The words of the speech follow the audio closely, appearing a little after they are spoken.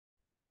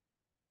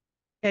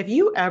Have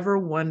you ever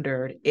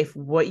wondered if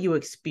what you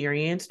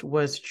experienced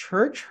was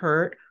church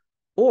hurt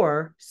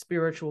or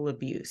spiritual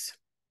abuse?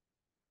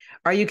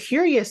 Are you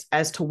curious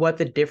as to what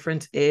the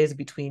difference is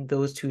between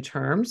those two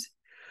terms?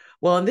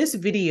 Well, in this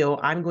video,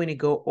 I'm going to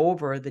go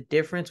over the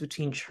difference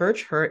between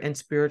church hurt and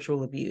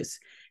spiritual abuse.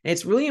 And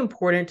it's really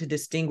important to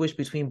distinguish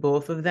between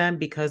both of them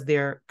because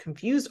they're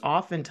confused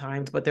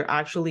oftentimes, but they're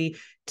actually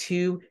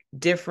two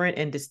different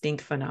and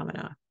distinct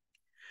phenomena.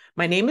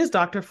 My name is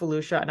Dr.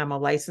 Felucia, and I'm a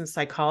licensed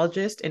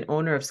psychologist and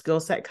owner of Skill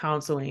Set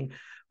Counseling,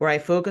 where I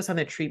focus on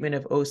the treatment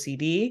of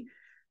OCD,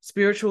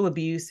 spiritual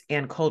abuse,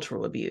 and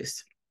cultural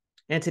abuse.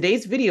 And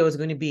today's video is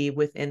going to be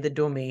within the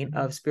domain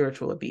of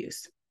spiritual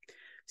abuse.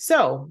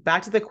 So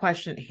back to the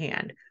question at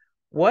hand.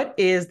 What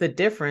is the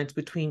difference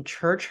between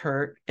church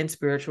hurt and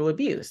spiritual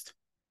abuse?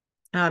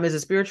 As a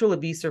spiritual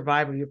abuse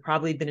survivor, you've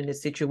probably been in a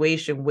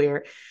situation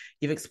where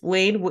you've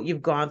explained what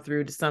you've gone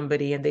through to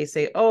somebody and they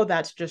say, oh,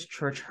 that's just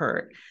church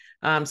hurt.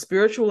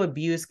 Spiritual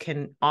abuse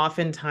can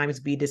oftentimes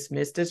be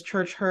dismissed as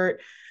church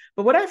hurt.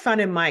 But what I found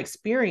in my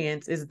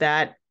experience is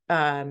that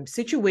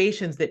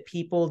situations that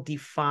people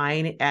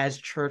define as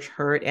church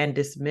hurt and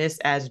dismiss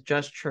as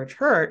just church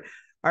hurt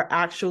are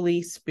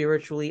actually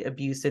spiritually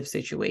abusive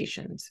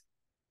situations.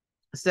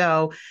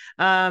 So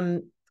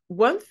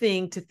one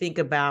thing to think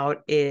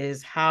about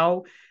is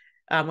how,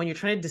 when you're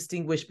trying to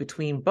distinguish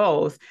between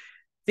both,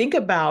 think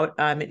about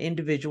an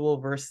individual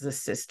versus a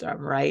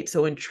system, right?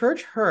 So in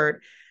church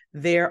hurt,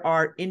 there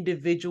are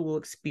individual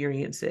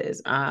experiences,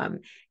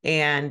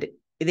 and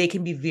they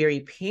can be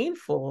very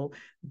painful,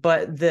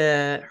 but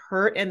the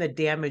hurt and the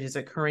damage is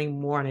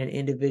occurring more on an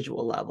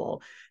individual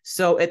level.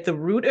 So at the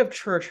root of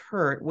church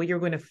hurt, what you're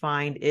going to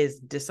find is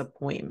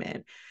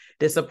disappointment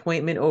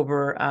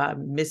over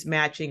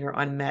mismatching or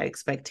unmet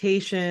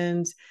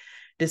expectations,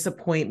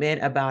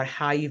 disappointment about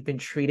how you've been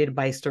treated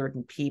by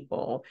certain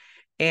people.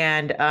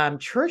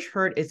 And church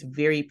hurt is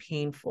very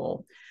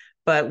painful.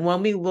 But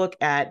when we look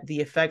at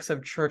the effects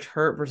of church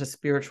hurt versus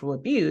spiritual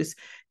abuse,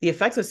 the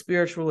effects of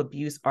spiritual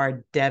abuse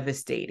are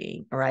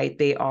devastating, right?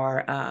 They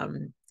are,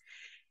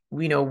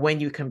 when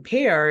you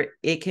compare,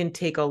 it can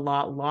take a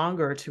lot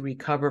longer to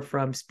recover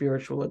from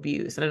spiritual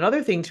abuse. And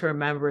another thing to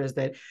remember is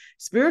that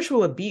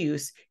spiritual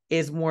abuse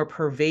is more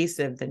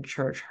pervasive than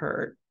church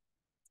hurt.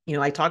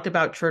 I talked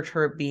about church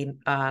hurt being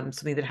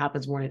something that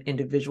happens more on an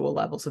individual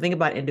level. So think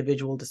about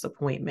individual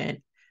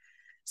disappointment.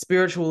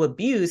 Spiritual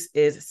abuse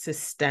is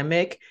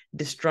systemic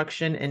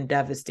destruction and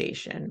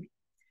devastation.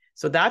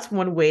 So that's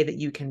one way that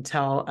you can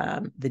tell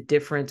the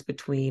difference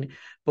between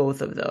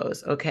both of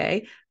those.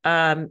 Okay.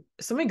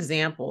 Some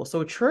examples.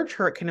 So church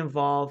hurt can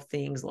involve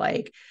things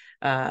like,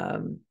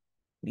 gossip,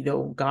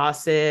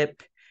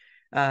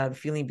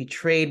 feeling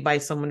betrayed by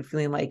someone,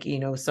 feeling like,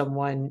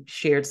 someone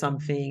shared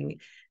something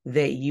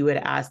that you had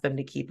asked them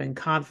to keep in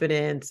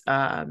confidence.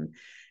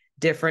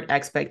 Different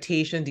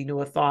expectations.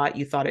 You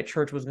thought at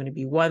church was going to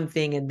be one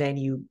thing, and then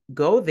you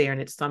go there and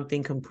it's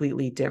something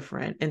completely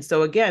different. And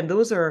so again,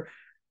 those are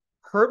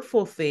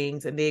hurtful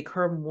things and they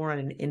occur more on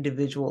an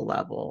individual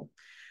level.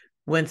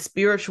 When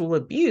spiritual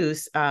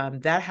abuse,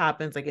 that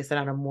happens, like I said,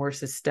 on a more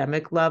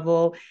systemic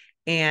level,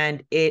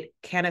 and it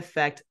can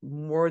affect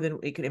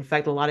it can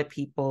affect a lot of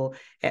people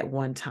at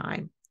one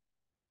time.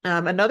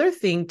 Another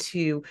thing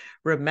to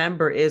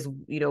remember is,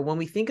 when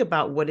we think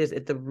about what is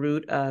at the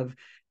root of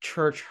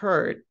church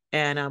hurt,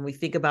 and we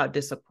think about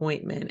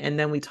disappointment, and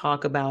then we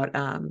talk about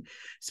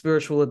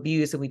spiritual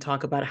abuse, and we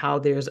talk about how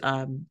there's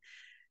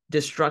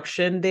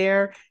destruction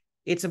there.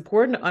 It's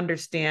important to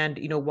understand,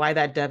 why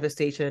that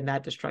devastation and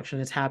that destruction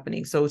is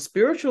happening. So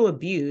spiritual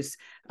abuse,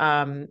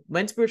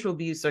 when spiritual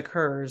abuse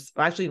occurs,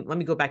 actually, let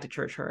me go back to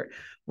church hurt.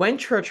 When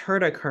church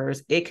hurt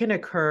occurs, it can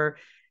occur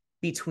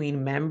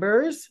between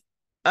members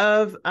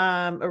of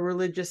a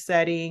religious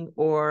setting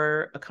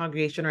or a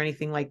congregation or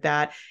anything like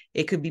that.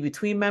 It could be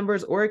between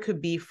members, or it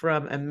could be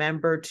from a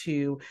member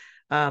to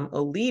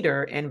a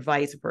leader, and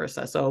vice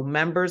versa. So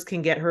members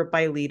can get hurt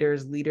by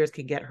leaders, leaders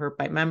can get hurt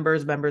by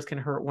members, members can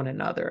hurt one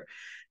another.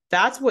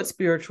 That's what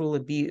spiritual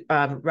abuse,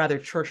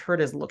 church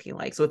hurt is looking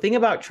like. So think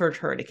about church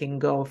hurt. It can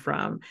go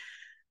from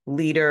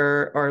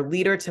leader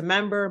to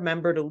member,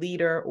 member to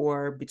leader,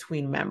 or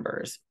between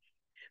members.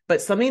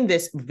 But something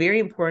that's very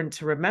important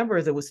to remember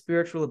is that with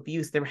spiritual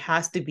abuse, there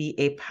has to be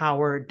a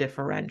power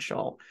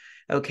differential.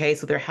 Okay,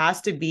 so there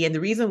has to be, and the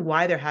reason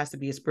why there has to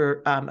be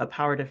a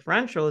power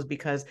differential is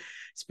because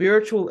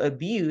spiritual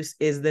abuse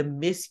is the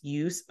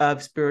misuse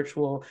of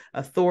spiritual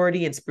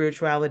authority and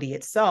spirituality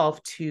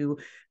itself to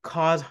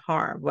cause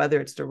harm,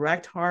 whether it's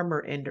direct harm or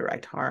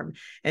indirect harm.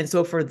 And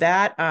so for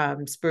that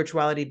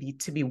spirituality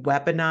to be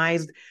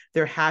weaponized,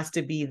 there has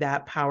to be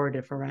that power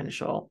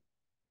differential.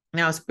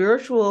 Now,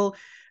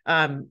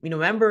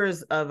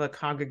 members of a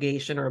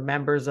congregation or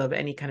members of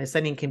any kind of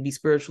setting can be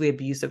spiritually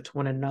abusive to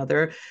one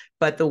another.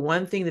 But the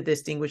one thing that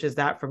distinguishes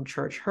that from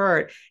church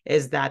hurt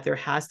is that there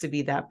has to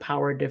be that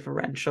power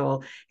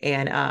differential.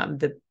 And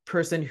the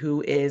person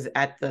who is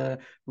at the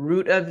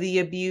root of the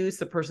abuse,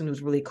 the person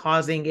who's really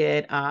causing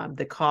it,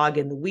 the cog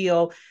in the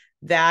wheel,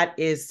 that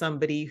is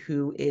somebody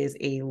who is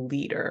a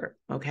leader.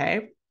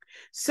 Okay.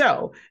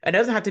 So it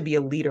doesn't have to be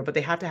a leader, but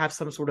they have to have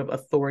some sort of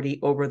authority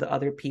over the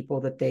other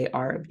people that they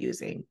are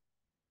abusing.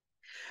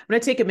 I'm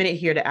going to take a minute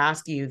here to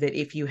ask you that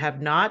if you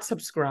have not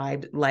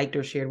subscribed, liked,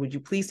 or shared, would you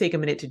please take a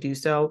minute to do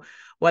so?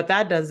 What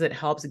that does, it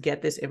helps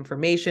get this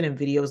information and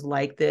videos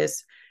like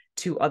this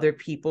to other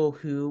people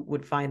who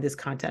would find this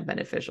content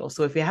beneficial.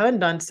 So if you haven't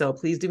done so,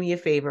 please do me a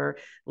favor,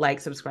 like,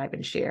 subscribe,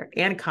 and share,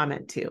 and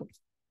comment too.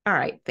 All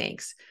right,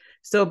 thanks.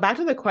 So back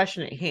to the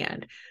question at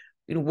hand.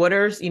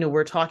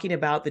 We're talking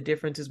about the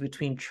differences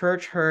between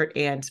church hurt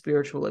and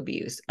spiritual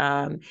abuse.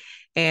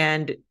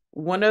 And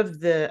one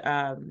of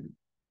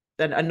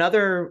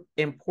another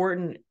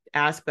important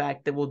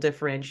aspect that will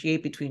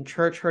differentiate between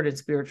church hurt and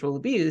spiritual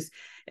abuse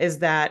is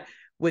that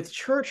with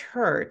church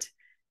hurt,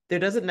 there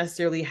doesn't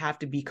necessarily have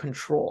to be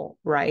control,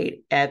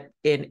 right? At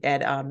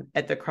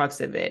the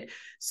crux of it.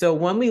 So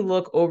when we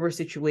look over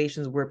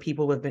situations where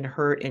people have been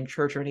hurt in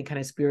church or any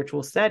kind of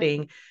spiritual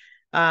setting,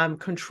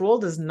 control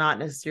does not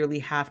necessarily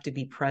have to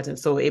be present.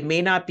 So it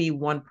may not be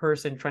one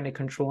person trying to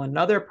control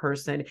another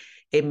person.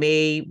 There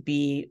may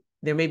be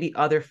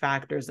other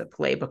factors at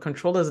play, but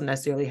control doesn't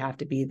necessarily have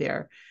to be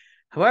there.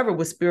 However,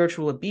 with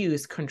spiritual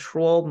abuse,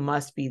 control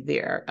must be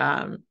there.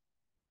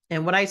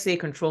 And when I say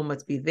control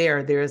must be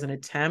there, there is an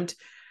attempt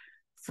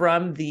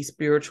from the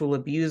spiritual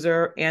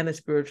abuser and the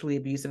spiritually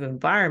abusive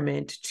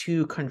environment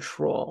to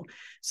control.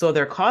 So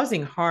they're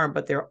causing harm,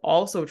 but they're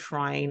also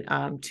trying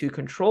to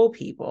control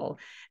people.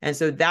 And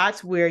so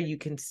that's where you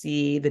can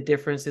see the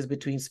differences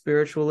between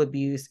spiritual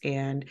abuse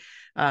and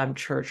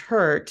church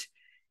hurt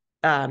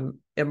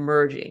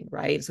emerging,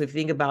 right? So if you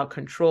think about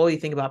control, you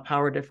think about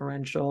power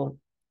differential.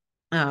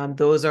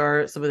 Those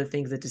are some of the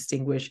things that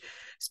distinguish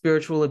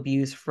spiritual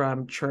abuse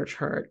from church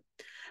hurt.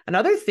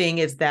 Another thing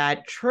is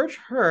that church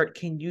hurt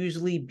can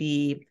usually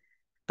be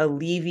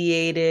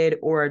alleviated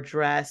or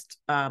addressed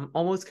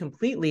almost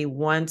completely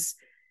once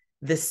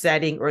the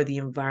setting or the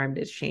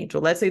environment is changed. So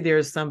let's say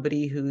there's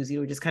somebody who's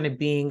just kind of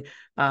being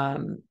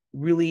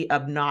really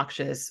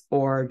obnoxious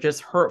or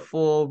just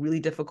hurtful, really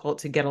difficult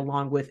to get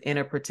along with in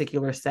a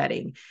particular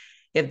setting.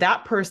 If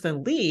that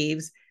person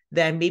leaves,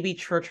 then maybe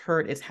church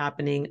hurt is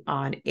happening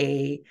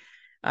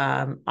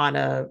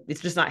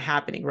it's just not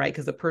happening, right?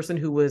 Because the person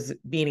who was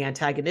being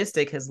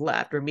antagonistic has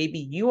left. Or maybe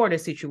you are in a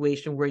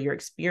situation where you're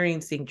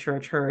experiencing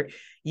church hurt,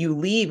 you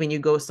leave and you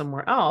go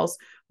somewhere else.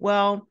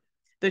 Well,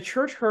 the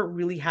church hurt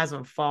really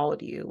hasn't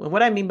followed you. And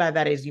what I mean by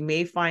that is you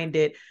may find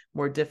it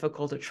more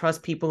difficult to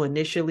trust people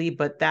initially,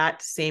 but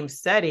that same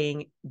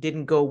setting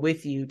didn't go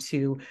with you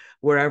to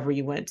wherever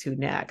you went to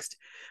next.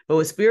 But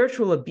with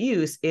spiritual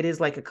abuse, it is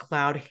like a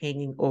cloud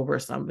hanging over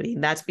somebody.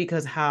 And that's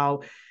because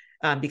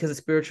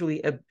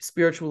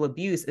spiritual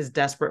abuse is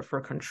desperate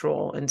for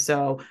control. And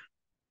so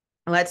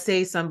let's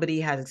say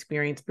somebody has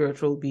experienced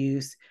spiritual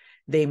abuse,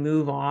 they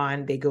move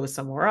on, they go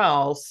somewhere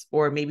else,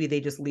 or maybe they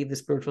just leave the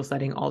spiritual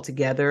setting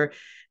altogether.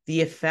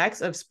 The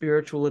effects of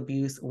spiritual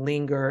abuse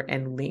linger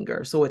and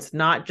linger. So it's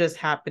not just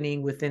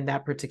happening within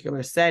that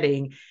particular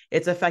setting,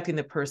 it's affecting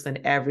the person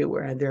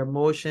everywhere, and their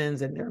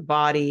emotions and their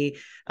body,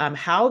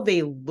 how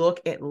they look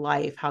at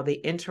life, how they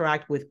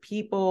interact with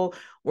people,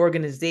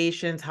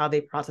 organizations, how they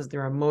process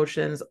their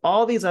emotions.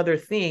 All these other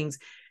things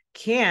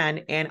can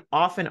and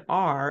often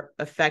are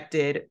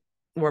affected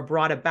or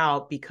brought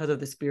about because of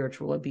the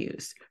spiritual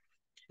abuse.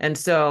 And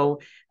so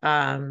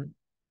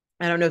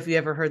I don't know if you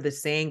ever heard the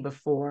saying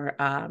before,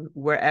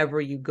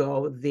 wherever you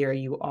go, there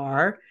you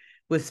are.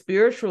 With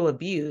spiritual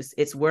abuse,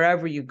 it's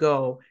wherever you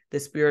go, the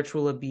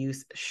spiritual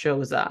abuse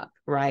shows up,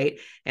 right?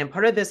 And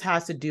part of this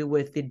has to do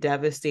with the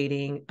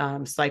devastating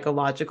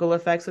psychological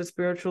effects of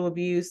spiritual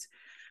abuse.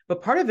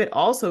 But part of it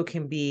also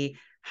can be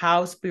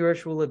how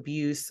spiritual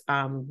abuse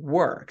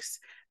works.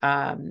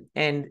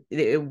 And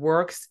it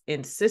works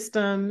in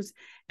systems,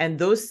 and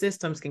those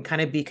systems can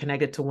kind of be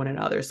connected to one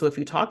another. So if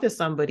you talk to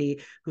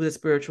somebody who's a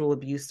spiritual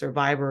abuse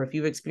survivor, if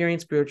you've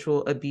experienced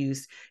spiritual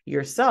abuse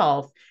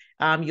yourself,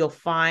 you'll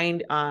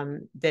find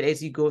that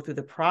as you go through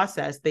the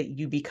process that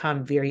you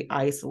become very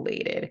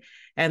isolated.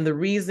 And the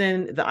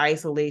reason the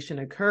isolation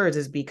occurs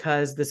is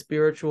because the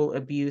spiritual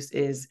abuse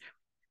is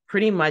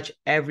pretty much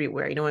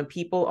everywhere. When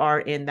people are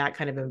in that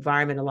kind of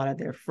environment, a lot of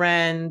their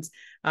friends,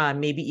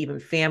 maybe even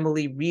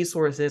family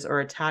resources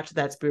are attached to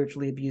that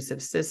spiritually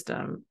abusive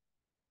system.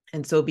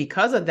 And so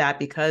because of that,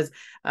 because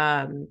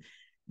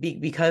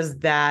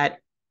that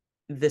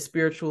the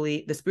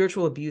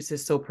spiritual abuse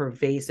is so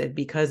pervasive,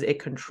 because it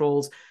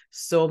controls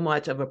so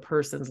much of a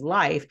person's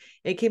life,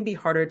 it can be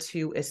harder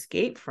to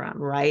escape from,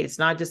 right? It's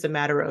not just a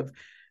matter of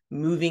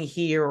moving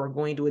here or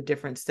going to a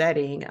different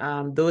setting.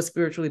 Those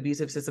spiritually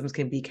abusive systems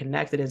can be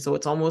connected. And so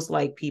it's almost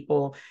like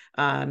people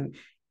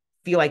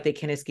feel like they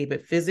can escape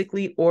it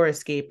physically or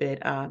escape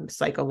it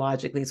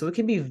psychologically. So it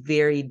can be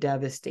very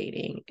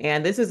devastating.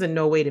 And this is in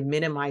no way to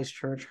minimize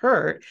church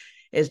hurt.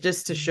 It's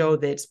just to show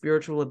that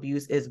spiritual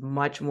abuse is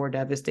much more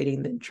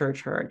devastating than church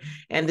hurt.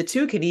 And the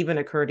two can even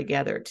occur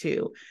together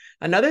too.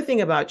 Another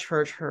thing about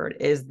church hurt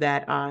is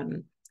that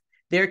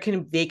they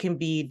can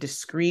be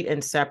discrete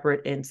and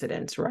separate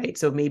incidents, right?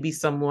 So maybe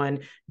someone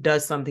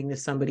does something to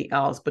somebody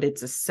else, but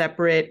it's a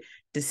separate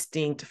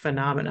distinct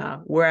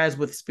phenomena, whereas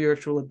with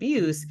spiritual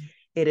abuse,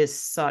 it is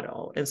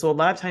subtle. And so a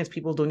lot of times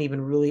people don't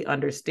even really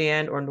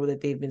understand or know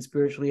that they've been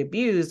spiritually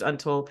abused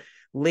until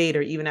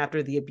later, even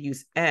after the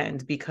abuse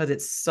ends, because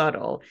it's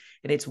subtle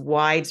and it's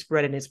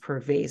widespread and it's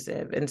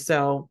pervasive. And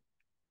so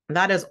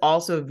that is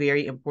also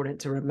very important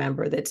to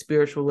remember, that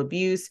spiritual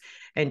abuse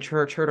and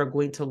church hurt are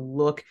going to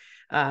look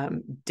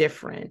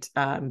different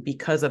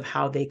because of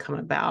how they come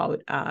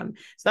about. So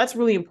that's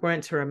really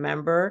important to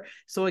remember.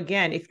 So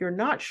again, if you're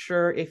not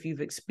sure if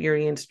you've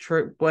experienced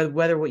church,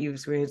 whether what you've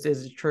experienced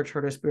is church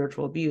hurt or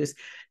spiritual abuse,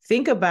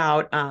 think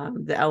about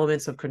the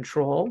elements of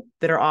control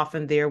that are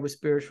often there with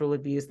spiritual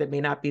abuse that may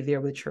not be there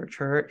with church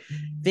hurt.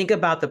 Think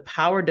about the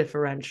power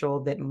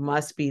differential that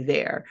must be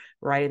there,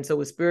 right? And so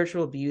with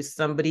spiritual abuse,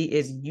 somebody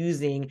is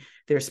using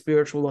their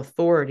spiritual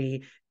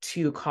authority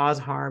to cause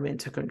harm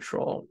and to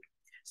control.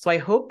 So I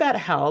hope that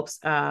helps.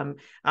 I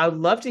would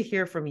love to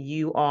hear from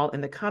you all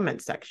in the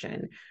comment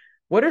section.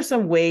 What are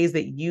some ways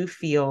that you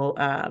feel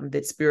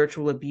that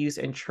spiritual abuse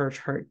and church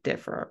hurt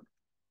differ?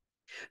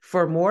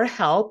 For more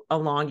help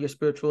along your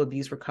spiritual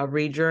abuse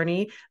recovery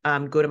journey,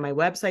 go to my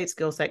website,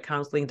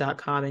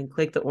 skillsetcounseling.com, and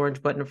click the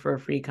orange button for a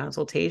free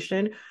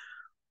consultation.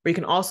 Or you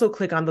can also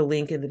click on the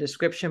link in the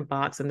description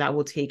box, and that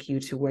will take you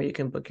to where you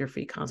can book your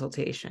free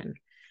consultation.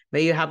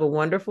 May you have a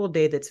wonderful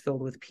day that's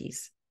filled with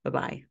peace.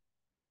 Bye-bye.